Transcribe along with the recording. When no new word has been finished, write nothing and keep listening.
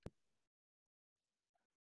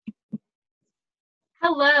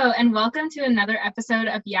Hello, and welcome to another episode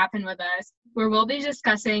of Yappin' With Us, where we'll be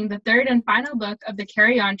discussing the third and final book of the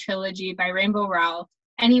Carry On trilogy by Rowell,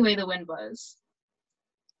 Any Way the Wind Blows.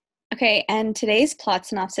 Okay, and today's plot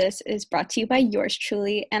synopsis is brought to you by yours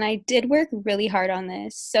truly, and I did work really hard on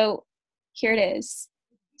this, so here it is.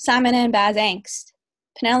 Simon and Baz angst.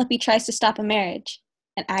 Penelope tries to stop a marriage,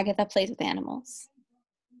 and Agatha plays with animals.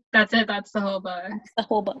 That's it, that's the whole book. That's the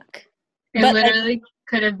whole book. It literally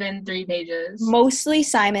could have been 3 pages. Mostly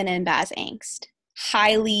Simon and Baz angst.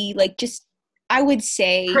 Highly, I would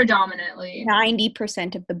say predominantly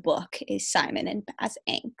 90% of the book is Simon and Baz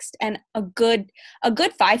angst, and a good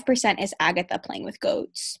 5% is Agatha playing with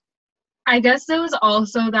goats. I guess there was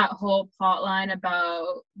also that whole plot line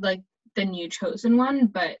about the new chosen one,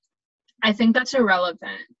 but I think that's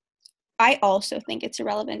irrelevant. I also think it's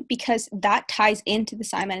irrelevant because that ties into the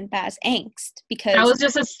Simon and Baz angst. Because that was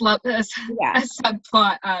just a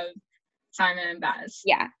subplot of Simon and Baz.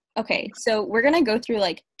 Yeah. Okay, so we're going to go through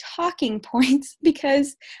talking points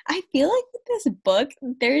because I feel like with this book,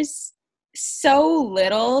 there's so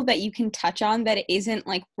little that you can touch on that isn't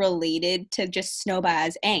related to just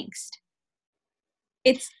Snowbaz angst.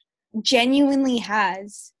 It's genuinely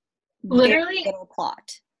has literally little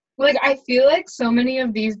plot. I feel like so many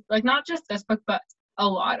of these, not just this book, but a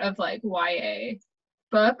lot of YA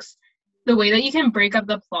books, the way that you can break up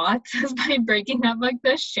the plots is by breaking up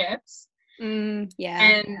the ships. Yeah.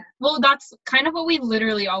 And that's kind of what we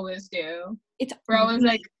literally always do. We're always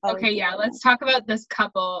let's talk about this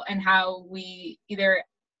couple and how we either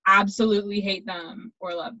absolutely hate them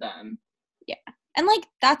or love them. Yeah. And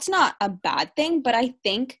that's not a bad thing, but I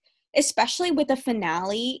think especially with a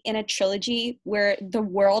finale in a trilogy where the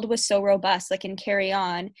world was so robust, in Carry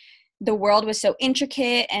On, the world was so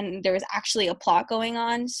intricate and there was actually a plot going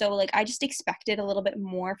on. So I just expected a little bit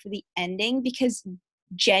more for the ending because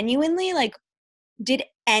genuinely, did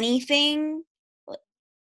anything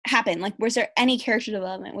happen? Was there any character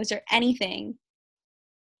development? Was there anything?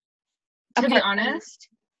 To be honest,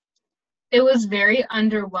 it was very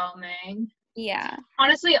underwhelming. Yeah.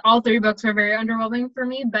 Honestly, all 3 books were very underwhelming for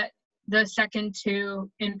me, but the second 2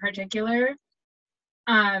 in particular,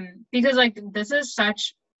 because this is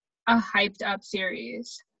such a hyped up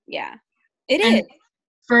series. Yeah, it is.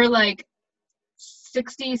 For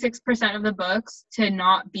 66% of the books to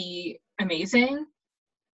not be amazing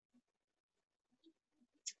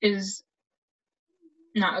is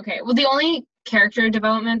not okay. Well, the only character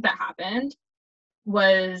development that happened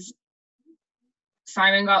was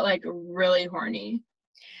Simon got really horny.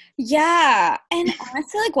 Yeah. And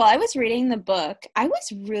honestly, while I was reading the book, I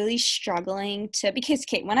was really struggling because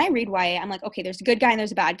when I read YA, I'm okay, there's a good guy and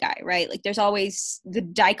there's a bad guy, right? There's always the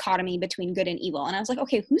dichotomy between good and evil. And I was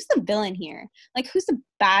okay, who's the villain here? Who's the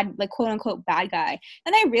bad, quote unquote bad guy?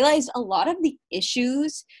 And I realized a lot of the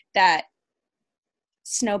issues that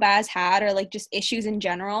Snowbaz had, or just issues in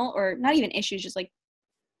general, or not even issues, just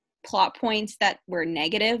plot points that were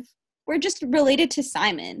negative, were just related to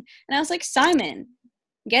Simon. And I was Simon,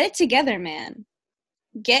 get it together, man.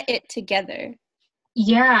 Get it together.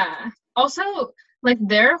 Yeah. Also,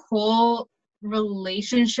 their whole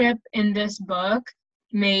relationship in this book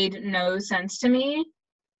made no sense to me.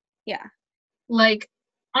 Yeah.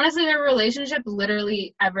 Honestly, their relationship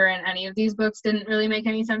literally ever in any of these books didn't really make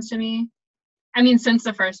any sense to me. I mean, since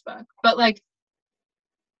the first book. But,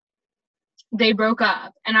 they broke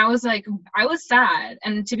up. And I was sad.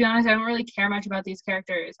 And to be honest, I don't really care much about these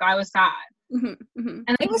characters, but I was sad. Mm-hmm, mm-hmm.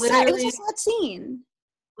 And it was sad. It was a sad scene.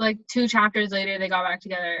 2 chapters later, they got back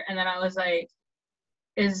together. And then I was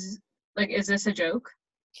is this a joke?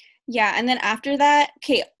 Yeah, and then after that,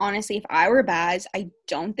 okay, honestly, if I were Baz, I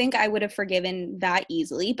don't think I would have forgiven that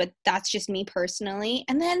easily, but that's just me personally.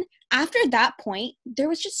 And then after that point, there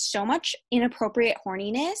was just so much inappropriate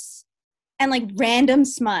horniness and random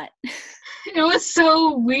smut. It was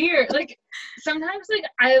so weird. Sometimes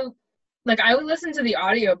I would listen to the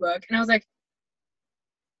audiobook and I was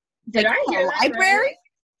did I hear that library?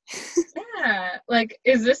 Right? Yeah.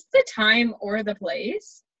 Is this the time or the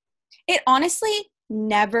place? It honestly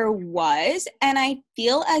never was, and I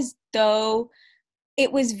feel as though it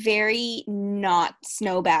was very not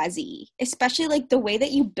Snowbazzy, especially the way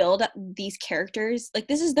that you build up these characters.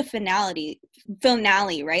 This is the finale,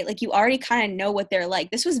 right? You already kind of know what they're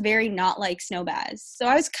like. This was very not like Snowbaz, so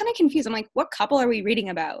I was kind of confused. I'm what couple are we reading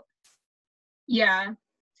about? Yeah,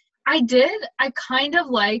 I kind of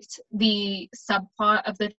liked the subplot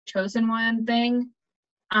of the chosen one thing.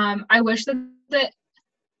 I wish that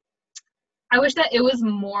it was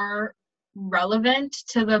more relevant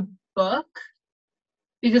to the book,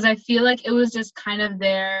 because I feel it was just kind of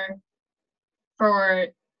there for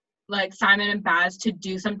like Simon and Baz to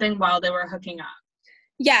do something while they were hooking up.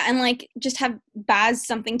 Yeah, and like just have Baz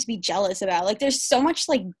something to be jealous about. Like there's so much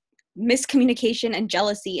like miscommunication and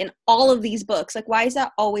jealousy in all of these books. Like why is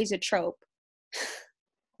that always a trope?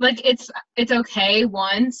 Like it's okay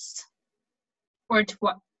once or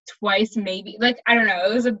twice maybe. Like I don't know,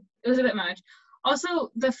 it was a bit much. Also,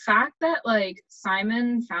 the fact that like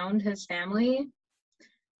Simon found his family,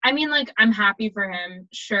 I mean, like I'm happy for him,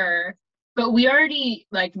 sure, but we already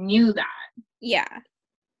like knew that. Yeah.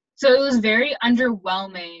 So it was very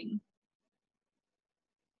underwhelming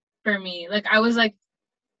for me. Like I was like,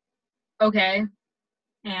 okay,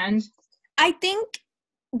 and I think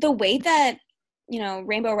the way that, you know,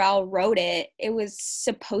 Rainbow Rowell wrote it, it was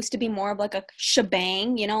supposed to be more of like a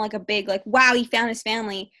shebang, you know, like a big like, wow, he found his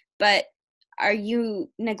family. But are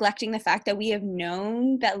you neglecting the fact that we have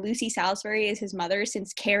known that Lucy Salisbury is his mother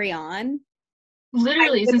since Carry On?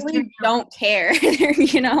 Literally, I literally don't care,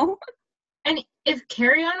 you know? And if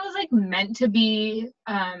Carry On was like meant to be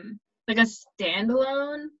like a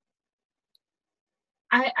standalone,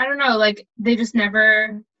 I don't know, like they just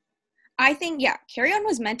never. I think, yeah, Carry On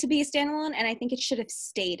was meant to be a standalone, and I think it should have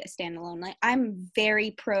stayed a standalone. Like I'm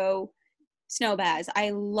very pro Snowbaz. I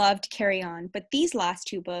loved Carry On, but these last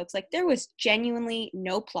two books, like there was genuinely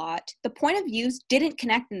no plot. The point of views didn't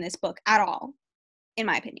connect in this book at all, in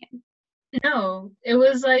my opinion. No, it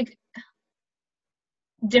was like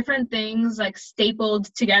different things like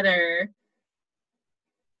stapled together.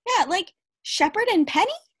 Yeah, like Shepherd and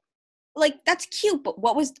Penny, like that's cute, but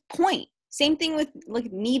what was the point? Same thing with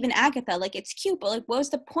like Neve and Agatha. Like it's cute, but like what was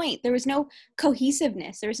the point? There was no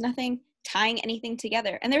cohesiveness. There was nothing tying anything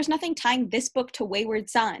together, and there was nothing tying this book to Wayward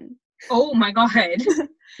Son. Oh my god.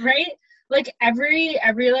 Right? Like every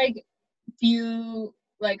like few,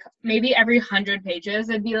 like maybe every 100 pages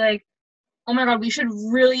it'd be like, oh my god, we should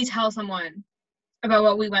really tell someone about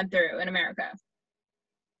what we went through in America.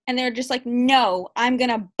 And they're just like, no, I'm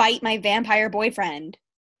gonna bite my vampire boyfriend.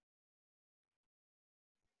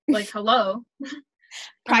 Like, hello.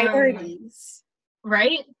 Priorities.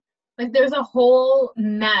 Right? Like there's a whole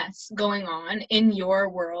mess going on in your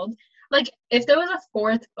world. Like if there was a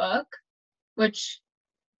fourth book, which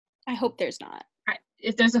I hope there's not.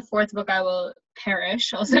 If there's a fourth book, I will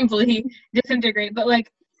perish. I'll simply disintegrate. But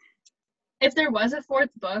like if there was a fourth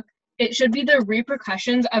book, it should be the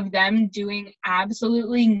repercussions of them doing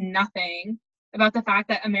absolutely nothing about the fact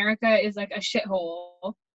that America is like a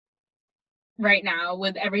shithole right now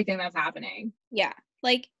with everything that's happening. Yeah.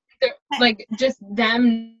 Like just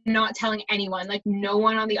them not telling anyone, like no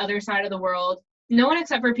one on the other side of the world, no one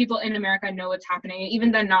except for people in America know what's happening.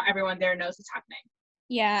 Even then, not everyone there knows what's happening.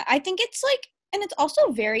 Yeah, I think it's like, and it's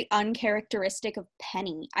also very uncharacteristic of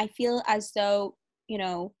Penny. I feel as though, you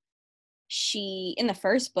know, she, in the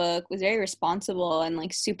first book, was very responsible and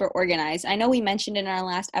like super organized. I know we mentioned in our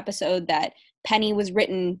last episode that Penny was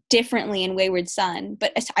written differently in Wayward Son,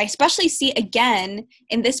 but I especially see again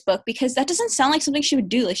in this book because that doesn't sound like something she would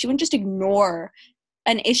do. Like she wouldn't just ignore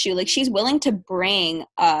an issue. Like she's willing to bring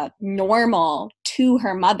Normal to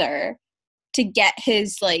her mother to get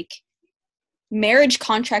his like marriage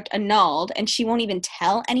contract annulled, and she won't even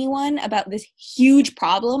tell anyone about this huge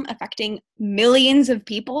problem affecting millions of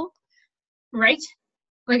people. Right?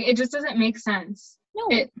 Like it just doesn't make sense. No.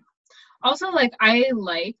 It also, like, I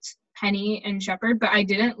liked Penny and Shepherd, but I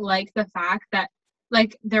didn't like the fact that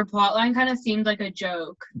like their plotline kind of seemed like a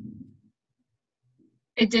joke.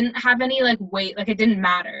 It didn't have any like weight, like it didn't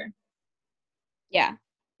matter. Yeah.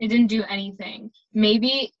 It didn't do anything.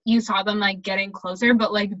 Maybe you saw them like getting closer,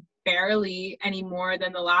 but like barely any more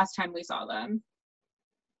than the last time we saw them.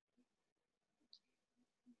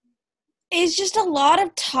 It's just a lot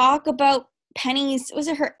of talk about Penny's, was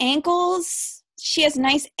it her ankles? She has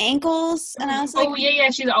nice ankles, and I was like, oh yeah,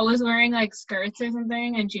 she's always wearing like skirts or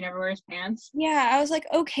something, and she never wears pants. Yeah, I was like,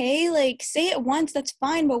 okay, like say it once, that's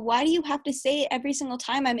fine, but why do you have to say it every single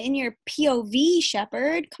time I'm in your POV,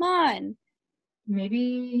 Shepherd? Come on.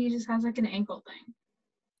 Maybe he just has like an ankle thing.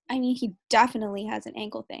 I mean, he definitely has an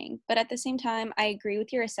ankle thing, but at the same time, I agree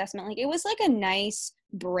with your assessment. Like, it was like a nice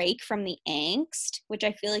break from the angst, which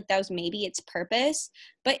I feel like that was maybe its purpose.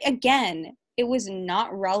 But again, it was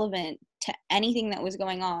not relevant to anything that was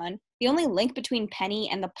going on. The only link between Penny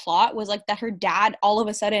and the plot was like that her dad all of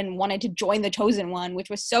a sudden wanted to join the Chosen One, which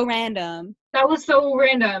was so random. That was so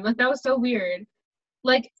random. Like, that was so weird.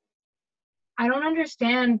 Like, I don't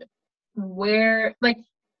understand where, like,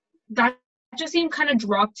 that just seemed kind of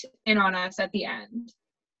dropped in on us at the end.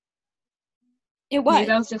 It was. Maybe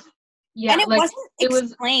that was just, yeah. And it like, wasn't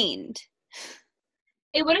explained.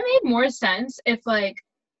 It would have made more sense if, like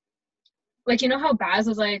like, you know how Baz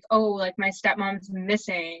was like, oh, like, my stepmom's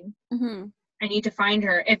missing. Mm-hmm. I need to find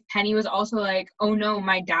her. If Penny was also like, oh no,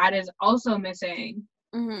 my dad is also missing.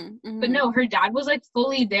 Mm-hmm. But Mm-hmm. no, her dad was like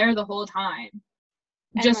fully there the whole time,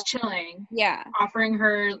 And just chilling, yeah, offering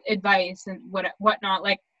her advice and whatnot.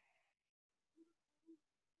 Like,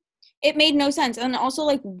 it made no sense. And also,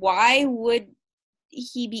 like, why would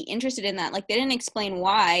he be interested in that? Like, they didn't explain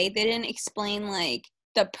why. They didn't explain like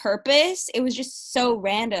the purpose. It was just so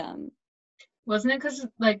random. wasn't it because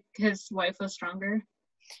like his wife was stronger?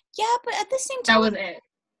 Yeah, but at the same That time, was it.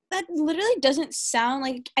 that literally doesn't sound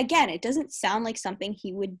like, again, it doesn't sound like something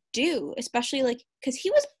he would do, especially like because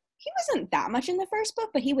he wasn't that much in the first book,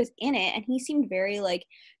 but he was in it and he seemed very like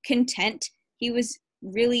content. He was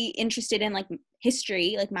really interested in like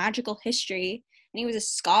history, like magical history, and he was a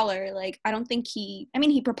scholar. Like, I don't think he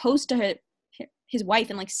proposed to his wife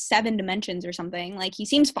in like 7 dimensions or something. Like, he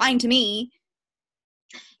seems fine to me.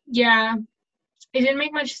 Yeah, it didn't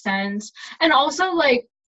make much sense. And also, like,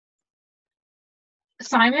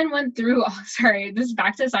 Simon went through, oh, sorry, this is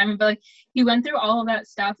back to Simon, but like he went through all of that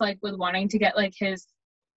stuff like with wanting to get like his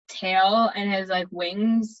tail and his like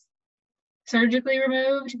wings surgically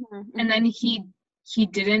removed, Mm-hmm. and then he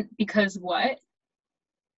didn't because what?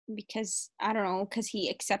 Because I don't know, because he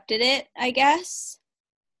accepted it, I guess.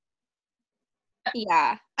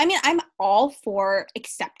 Yeah. I mean, I'm all for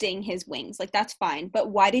accepting his wings. Like, that's fine. But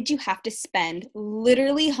why did you have to spend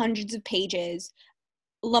literally hundreds of pages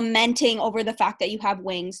lamenting over the fact that you have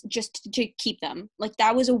wings just to keep them? Like,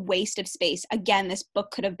 that was a waste of space. Again, this book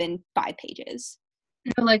could have been 5 pages.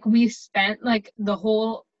 Like we spent like the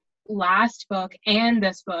whole last book and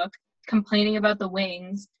this book complaining about the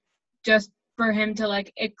wings just for him to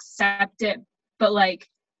like accept it, but like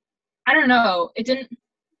I don't know, it didn't.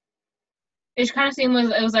 It kind of seemed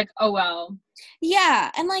it was like, oh well. Yeah.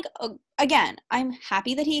 And, like, again, I'm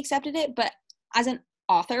happy that he accepted it. But as an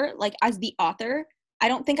author, like, as the author, I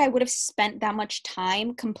don't think I would have spent that much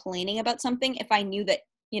time complaining about something if I knew that,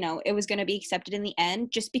 it was going to be accepted in the end,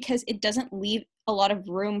 just because it doesn't leave a lot of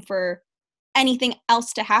room for anything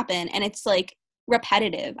else to happen. And it's like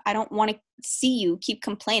repetitive. I don't want to see you keep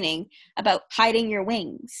complaining about hiding your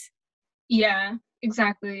wings. Yeah,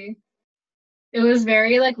 exactly. It was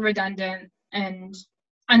very like redundant and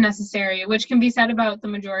unnecessary, which can be said about the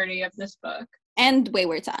majority of this book And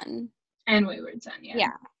Wayward Son. and Wayward Son. Yeah.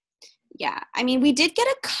 Yeah. Yeah. I mean, we did get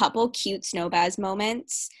a couple cute Snowbaz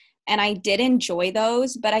moments, and I did enjoy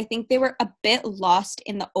those, but I think they were a bit lost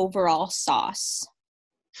in the overall sauce.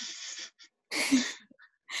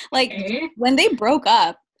 Like, Okay. when they broke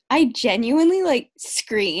up, I genuinely like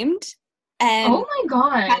screamed and Oh my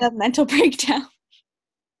god. had a mental breakdown.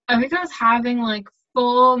 Avika was having like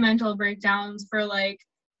full mental breakdowns for like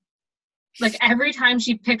every time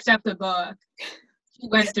she picked up the book, she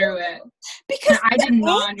went through it. Because And I the did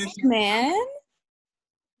not angst, understand. man.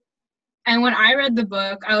 And when I read the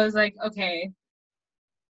book, I was like, okay,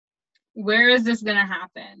 where is this gonna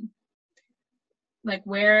happen? Like,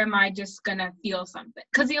 where am I just gonna feel something?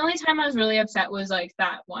 Because the only time I was really upset was like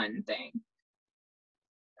that one thing.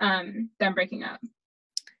 Them breaking up.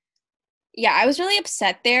 Yeah, I was really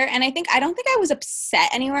upset there. And I don't think I was upset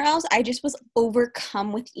anywhere else. I just was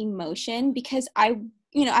overcome with emotion because as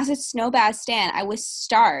a Snowbaz stan, I was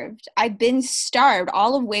starved. I've been starved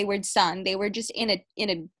all of Wayward Son. They were just in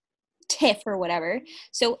a tiff or whatever.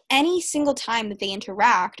 So any single time that they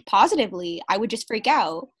interact positively, I would just freak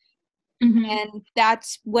out. Mm-hmm. And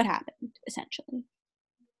that's what happened, essentially.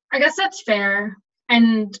 I guess that's fair.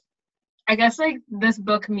 And I guess like this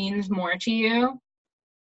book means more to you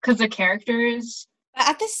because the characters. But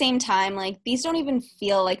at the same time, like, these don't even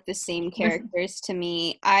feel like the same characters to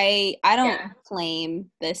me. I don't Yeah.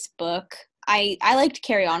 claim this book. I liked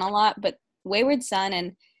Carry On a lot, but Wayward Son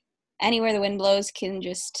and Anywhere the Wind Blows can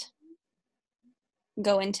just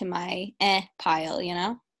go into my pile, you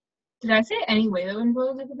know? Did I say Any Way the Wind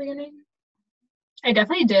Blows at the beginning? I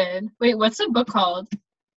definitely did. Wait, what's the book called?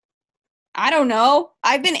 I don't know.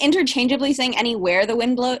 I've been interchangeably saying Anywhere the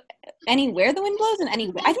Wind Blows and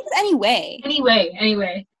Anyway. I think it's Anyway.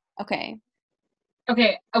 Anyway. Okay.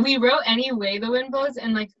 Okay, we wrote Any Way the Wind Blows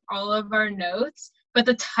in like all of our notes, but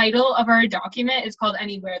the title of our document is called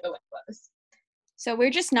Anywhere the Wind Blows. So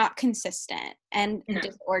we're just not consistent and No.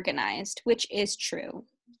 disorganized, which is true.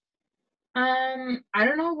 I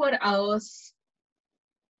don't know what else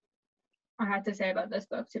I have to say about this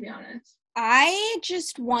book, to be honest. I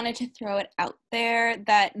just wanted to throw it out there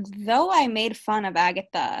that though I made fun of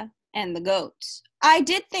Agatha and the goats, I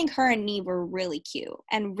did think her and Neve were really cute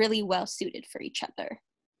and really well suited for each other.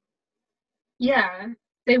 Yeah,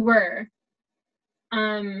 they were.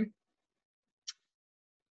 Um,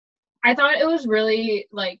 I thought it was really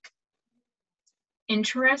like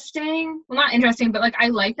interesting. Well, not interesting, but like I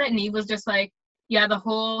like that Neve was just like, yeah, the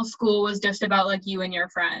whole school was just about like you and your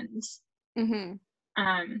friends. Mm-hmm.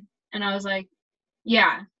 And I was like,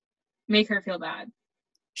 yeah, make her feel bad.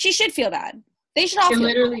 She should feel bad. They should all It feel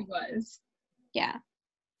literally bad. was. Yeah.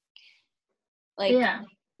 But Like, yeah.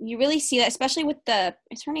 you really see that, especially with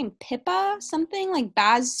is her name Pippa something? Like,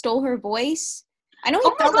 Baz stole her voice. I know he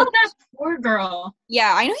Oh my felt god, like, that poor girl.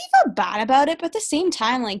 yeah, I know he felt bad about it, but at the same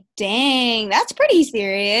time, like, dang, that's pretty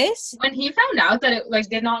serious. When he found out that it like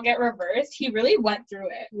did not get reversed, he really went through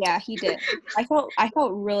it. Yeah, he did. I felt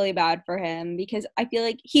really bad for him because I feel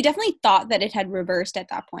like he definitely thought that it had reversed at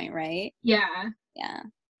that point, right? Yeah. Yeah.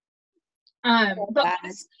 But Bad.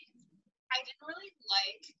 honestly, I didn't really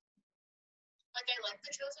like I liked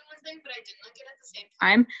the Chosen One thing, but I didn't like it at the same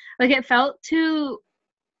time. Like it felt too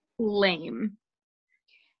lame.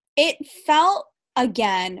 It felt,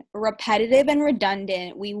 again, repetitive and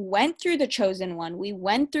redundant. We went through the Chosen One. We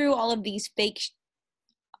went through all of these fake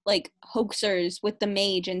like hoaxers with the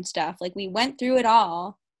mage and stuff. Like, we went through it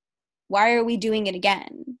all. Why are we doing it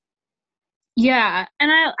again? Yeah,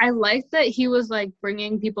 and I liked that he was like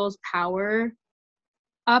bringing people's power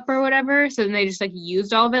up or whatever, so then they just like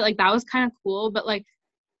used all of it. Like that was kind of cool, but like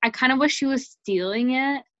I kind of wish he was stealing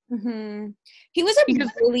it. Mm-hmm. He was a Because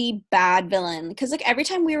really bad villain because like every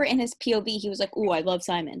time we were in his POV, he was like, "Oh, I love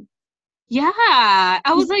Simon." yeah,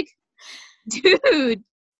 I was like, dude,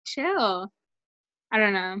 chill. I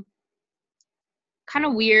don't know. Kind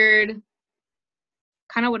of weird.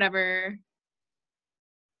 Kind of whatever.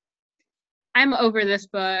 I'm over this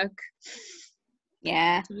book.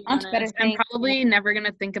 Yeah, To be on to better honest, I'm things. probably never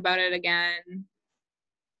gonna think about it again.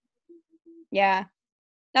 Yeah,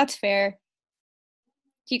 that's fair.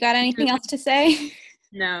 Do you got anything else to say?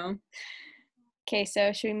 No. Okay,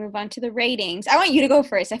 so should we move on to the ratings? I want you to go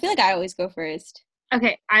first. I feel like I always go first.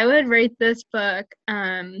 Okay, I would rate this book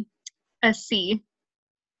a C.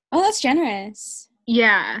 Oh, that's generous.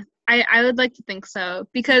 Yeah, I would like to think so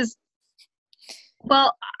because,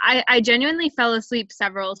 well, I genuinely fell asleep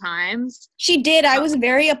several times. She did. I Oh, was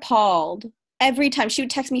very appalled. Every time she would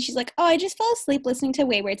text me, she's like, "Oh, I just fell asleep listening to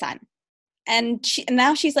Wayward Son." And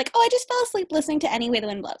now she's like, "Oh, I just fell asleep listening to Any Way the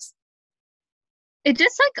Wind Blows." it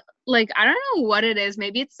just like I don't know what it is.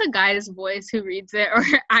 Maybe it's the guy's voice who reads it, or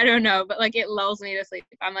I don't know, but like it lulls me to sleep.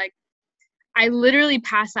 I'm like, I literally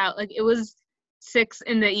pass out. Like it was 6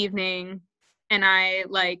 p.m. and I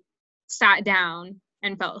like sat down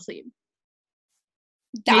and fell asleep.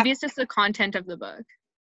 That Maybe it's just the content of the book.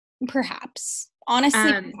 perhaps. Honestly,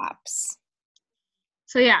 Um, perhaps.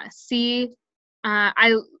 so yeah, see,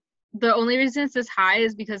 the only reason it's this high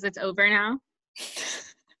is because it's over now.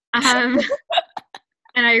 Um,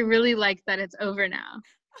 and I really like that it's over now.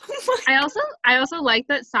 I also like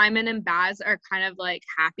that Simon and Baz are kind of like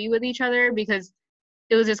happy with each other because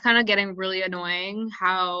it was just kind of getting really annoying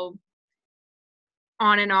how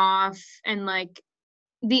on and off and like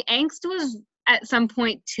the angst was at some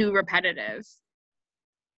point too repetitive.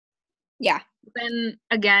 Yeah. Then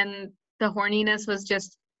again, the horniness was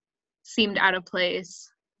just seemed out of place.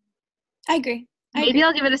 I agree. Maybe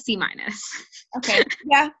I'll give it a C minus. Okay.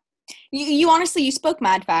 Yeah. You honestly, you spoke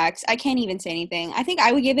mad facts. I can't even say anything. I think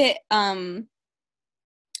I would give it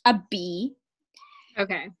a B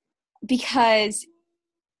Okay. because,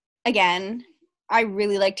 again, I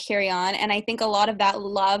really liked Carry On, and I think a lot of that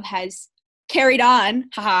love has carried on,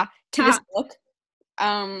 to this book.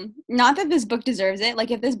 Not that this book deserves it.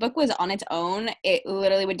 Like, if this book was on its own, it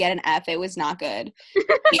literally would get an F. It was not good.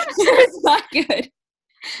 It was not good.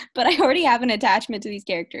 But I already have an attachment to these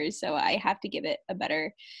characters, so I have to give it a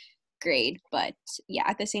better grade. But yeah,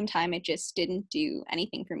 at the same time, it just didn't do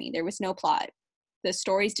anything for me. There was no plot. The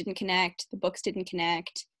stories didn't connect. The books didn't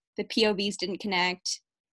connect. The POVs didn't connect.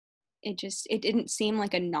 It didn't seem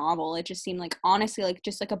like a novel. It just seemed like, honestly, like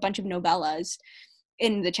just like a bunch of novellas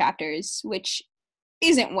in the chapters, which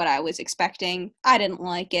isn't what I was expecting. I didn't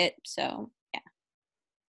like it. So yeah,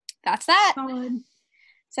 that's that. Solid.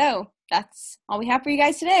 So that's all we have for you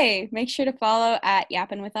guys today. Make sure to follow at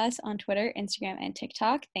Yappin' With Us on Twitter, Instagram, and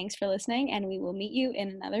TikTok. Thanks for listening, and we will meet you in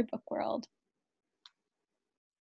another book world.